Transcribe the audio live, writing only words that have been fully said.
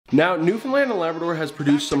Now, Newfoundland and Labrador has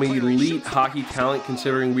produced some elite hockey talent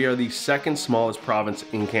considering we are the second smallest province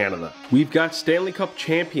in Canada. We've got Stanley Cup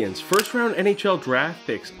champions, first round NHL draft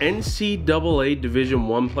picks, NCAA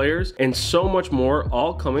Division I players, and so much more,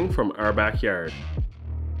 all coming from our backyard.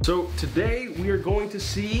 So today we are going to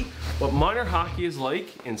see what minor hockey is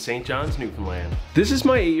like in St. John's, Newfoundland. This is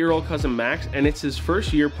my 8-year-old cousin Max, and it's his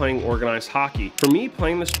first year playing organized hockey. For me,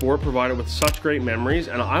 playing the sport provided with such great memories,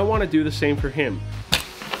 and I want to do the same for him.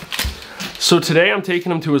 So today I'm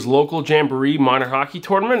taking him to his local Jamboree minor hockey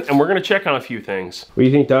tournament, and we're gonna check on a few things. What do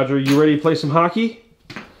you think, Dodger? You ready to play some hockey?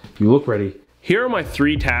 You look ready. Here are my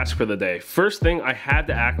 3 tasks for the day. First thing, I had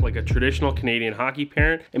to act like a traditional Canadian hockey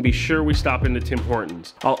parent and be sure we stop into Tim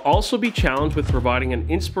Hortons. I'll also be challenged with providing an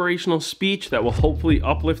inspirational speech that will hopefully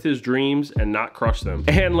uplift his dreams and not crush them.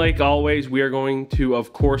 And like always, we are going to,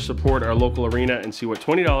 of course, support our local arena and see what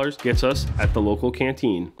 $20 gets us at the local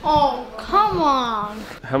canteen. Oh, come on.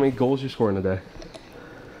 How many goals you score in a day?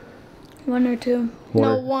 1 or 2.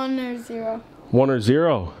 No, 1 or 0. 1 or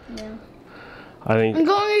 0? Yeah. I think. I'm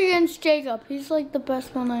going against Jacob. He's like the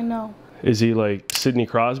best one I know. Is he like Sidney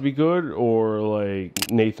Crosby good, or like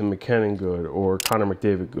Nathan McKinnon good, or Connor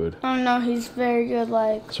McDavid good? I don't know. He's very good.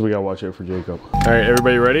 Like. So we gotta watch out for Jacob. All right,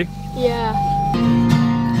 everybody ready? Yeah.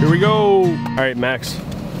 Here we go. All right, Max.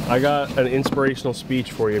 I got an inspirational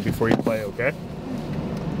speech for you before you play. Okay.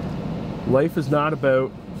 Life is not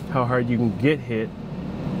about how hard you can get hit,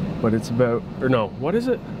 but it's about, or no, what is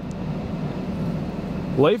it?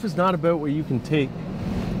 Life is not about what you can take.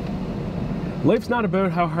 Life's not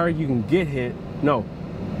about how hard you can get hit. No.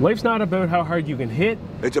 Life's not about how hard you can hit.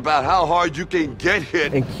 It's about how hard you can get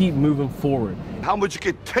hit. And keep moving forward. How much you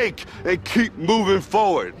can take and keep moving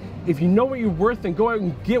forward. If you know what you're worth, then go out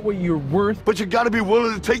and get what you're worth. But you gotta be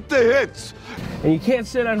willing to take the hits. And you can't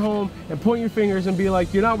sit at home and point your fingers and be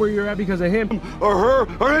like, you're not where you're at because of him. Or her,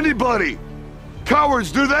 or anybody.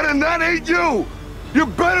 Cowards do that, and that ain't you. You're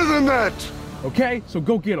better than that. Okay, so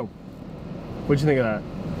go get them. What'd you think of that?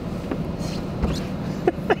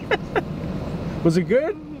 Was it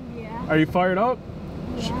good? Yeah. Are you fired up?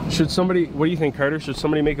 Yeah. Should somebody, what do you think, Carter? Should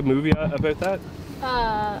somebody make a movie about that?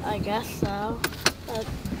 I guess so. That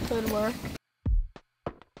could work.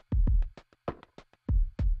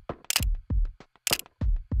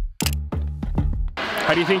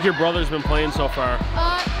 How do you think your brother's been playing so far?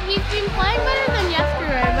 He's been playing better than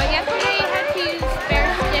yesterday, but yesterday he had to use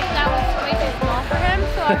spare stick that was way too small for him,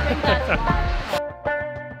 so I think that's why.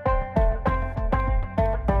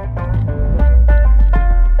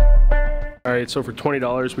 All right, so for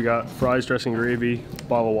 $20, we got fries, dressing, gravy,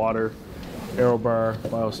 bottle of water, Aero bar,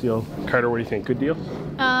 BioSteel. Carter, what do you think? Good deal?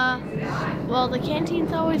 Well, the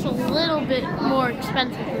canteen's always a little bit more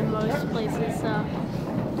expensive than most places, so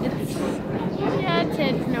yeah, I'd say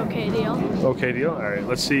it's an okay deal. Okay deal. All right,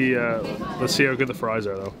 let's see how good the fries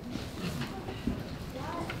are, though.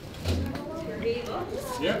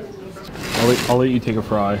 Yeah. I'll let you take a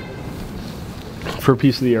fry for a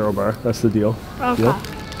piece of the Aero bar. That's the deal. Okay. Deal?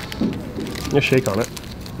 Just shake on it.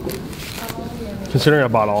 Considering I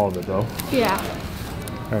bought all of it, though. Yeah.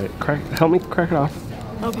 All right, help me crack it off.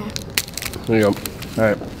 Okay. There you go. All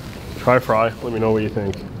right, try fry. Let me know what you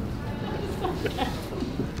think.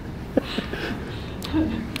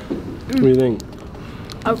 What do you think?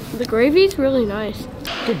 The gravy's really nice.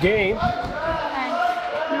 Good game.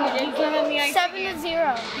 7-0. I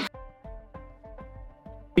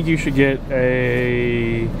think you should get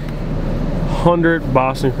a 100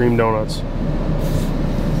 Boston cream donuts.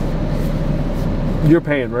 You're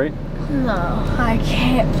paying, right? No, I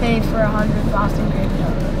can't pay for 100 Boston cream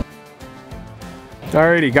donuts.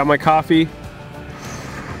 Alrighty, got my coffee.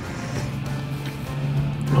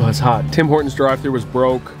 Oh, it's hot. Tim Hortons drive-thru was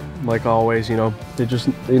broke, like always. You know, they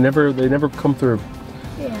never come through.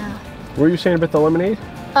 Yeah. What were you saying about the lemonade?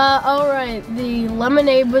 Oh right, the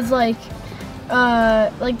lemonade was like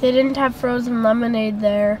they didn't have frozen lemonade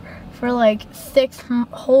there for like 6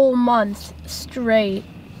 whole months straight.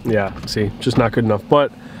 Yeah, see, just not good enough.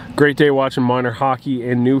 But great day watching minor hockey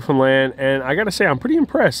in Newfoundland, and I gotta say, I'm pretty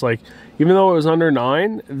impressed. Like, even though it was under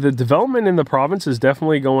 9, the development in the province is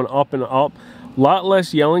definitely going up and up. A lot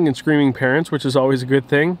less yelling and screaming parents, which is always a good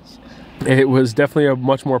thing. It was definitely a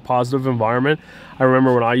much more positive environment. I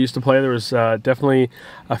remember when I used to play, there was definitely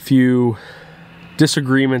a few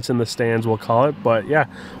disagreements in the stands, we'll call it. But yeah,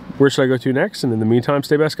 where should I go to next? And in the meantime,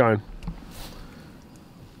 stay best, guy.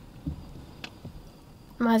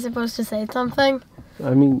 Am I supposed to say something?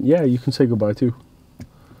 I mean, yeah, you can say goodbye too.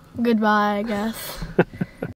 Goodbye, I guess.